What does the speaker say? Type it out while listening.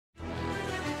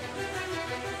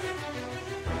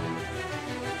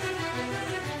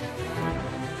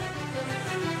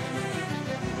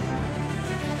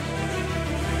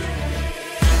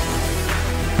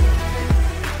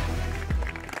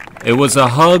It was a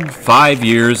hug 5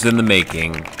 years in the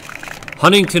making.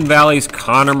 Huntingdon Valley's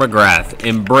Conor McGrath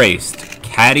embraced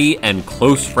caddy and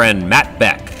close friend Matt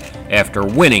Beck after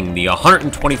winning the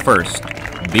 121st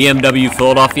BMW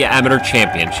Philadelphia Amateur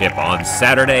Championship on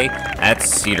Saturday at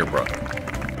Cedarbrook.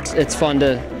 It's fun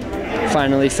to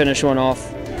finally finish one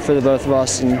off for the both of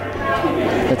us, and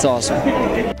it's awesome.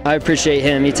 I appreciate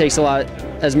him. He takes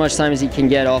as much time as he can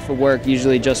get off of work,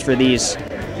 usually just for these,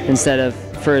 instead of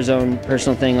for his own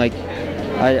personal thing. Like,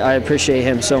 I appreciate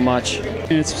him so much.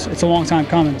 It's a long time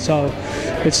coming, so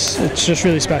it's just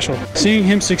really special. Seeing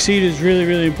him succeed is really,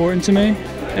 really important to me,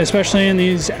 especially in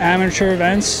these amateur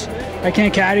events. I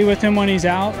can't caddy with him when he's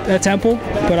out at Temple,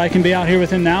 but I can be out here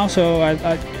with him now, so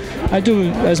I do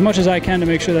as much as I can to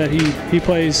make sure that he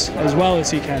plays as well as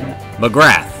he can.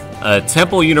 McGrath, a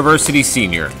Temple University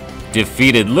senior,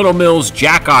 defeated Little Mill's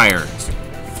Jack Irons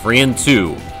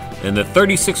 3-2 in the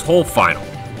 36-hole final.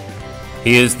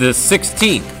 He is the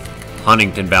 16th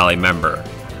Huntingdon Valley member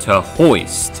to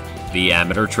hoist the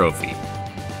amateur trophy.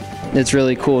 It's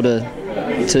really cool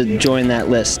to join that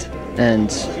list and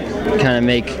kind of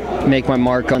make my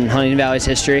mark on Huntingdon Valley's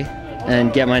history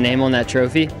and get my name on that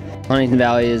trophy. Huntingdon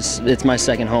Valley it's my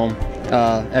second home.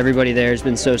 Everybody there has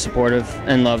been so supportive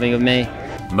and loving of me.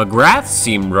 McGrath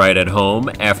seemed right at home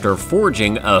after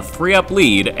forging a 3-up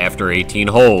lead after 18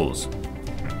 holes.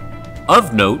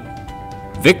 Of note,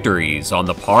 victories on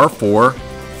the par 4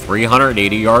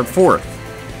 380-yard fourth,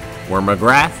 where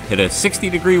McGrath hit a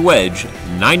 60-degree wedge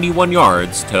 91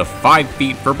 yards to 5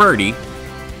 feet for birdie,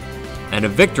 and a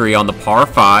victory on the par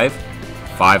 5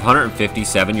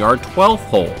 557-yard 12th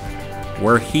hole,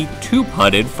 where he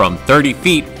two-putted from 30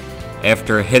 feet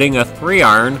after hitting a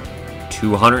 3-iron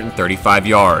 235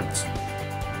 yards.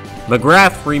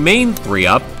 McGrath remained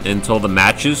 3-up until the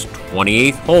match's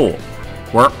 28th hole,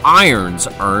 where irons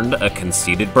earned a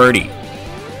conceded birdie.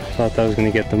 Thought that was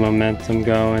going to get the momentum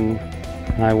going.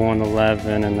 I won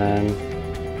 11 and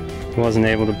then wasn't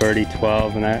able to birdie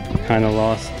 12, and that kind of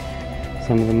lost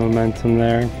some of the momentum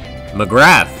there.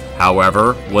 McGrath,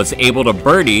 however, was able to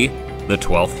birdie the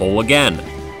 12th hole again.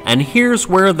 And here's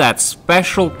where that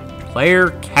special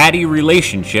player-caddy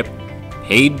relationship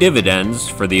paid dividends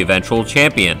for the eventual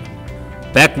champion.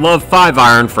 Beck loved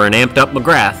 5-iron for an amped-up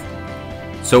McGrath,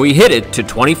 so he hit it to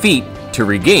 20 feet to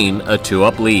regain a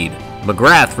 2-up lead.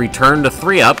 McGrath returned to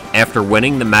 3-up after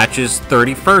winning the match's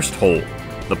 31st hole,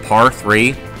 the par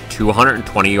 3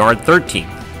 220-yard 13th.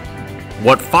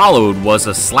 What followed was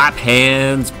a slap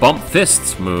hands, bump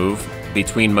fists move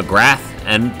between McGrath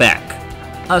and Beck,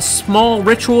 a small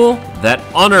ritual that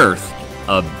unearthed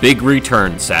a big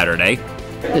return Saturday.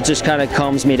 It just kind of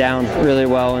calms me down really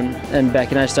well, and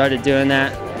Beck and I started doing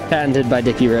that, patented by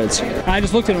Dickie Rhodes. I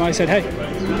just looked at him, I said, hey,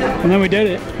 and then we did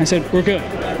it. I said, we're good.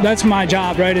 That's my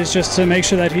job, right, is just to make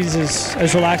sure that he's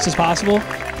as relaxed as possible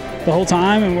the whole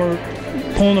time, and we're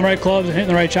pulling the right clubs and hitting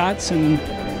the right shots, and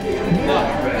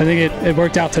I think it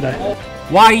worked out today.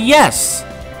 Why, yes,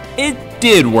 it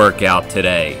did work out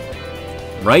today.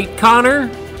 Right, Conor?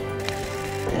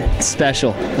 It's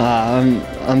special.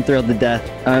 I'm thrilled to death.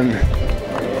 I'm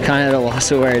kind of at a loss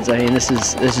of words. I mean, this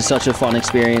is such a fun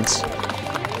experience.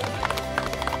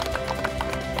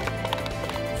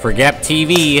 For Gap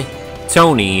TV,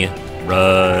 Tony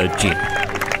Regina.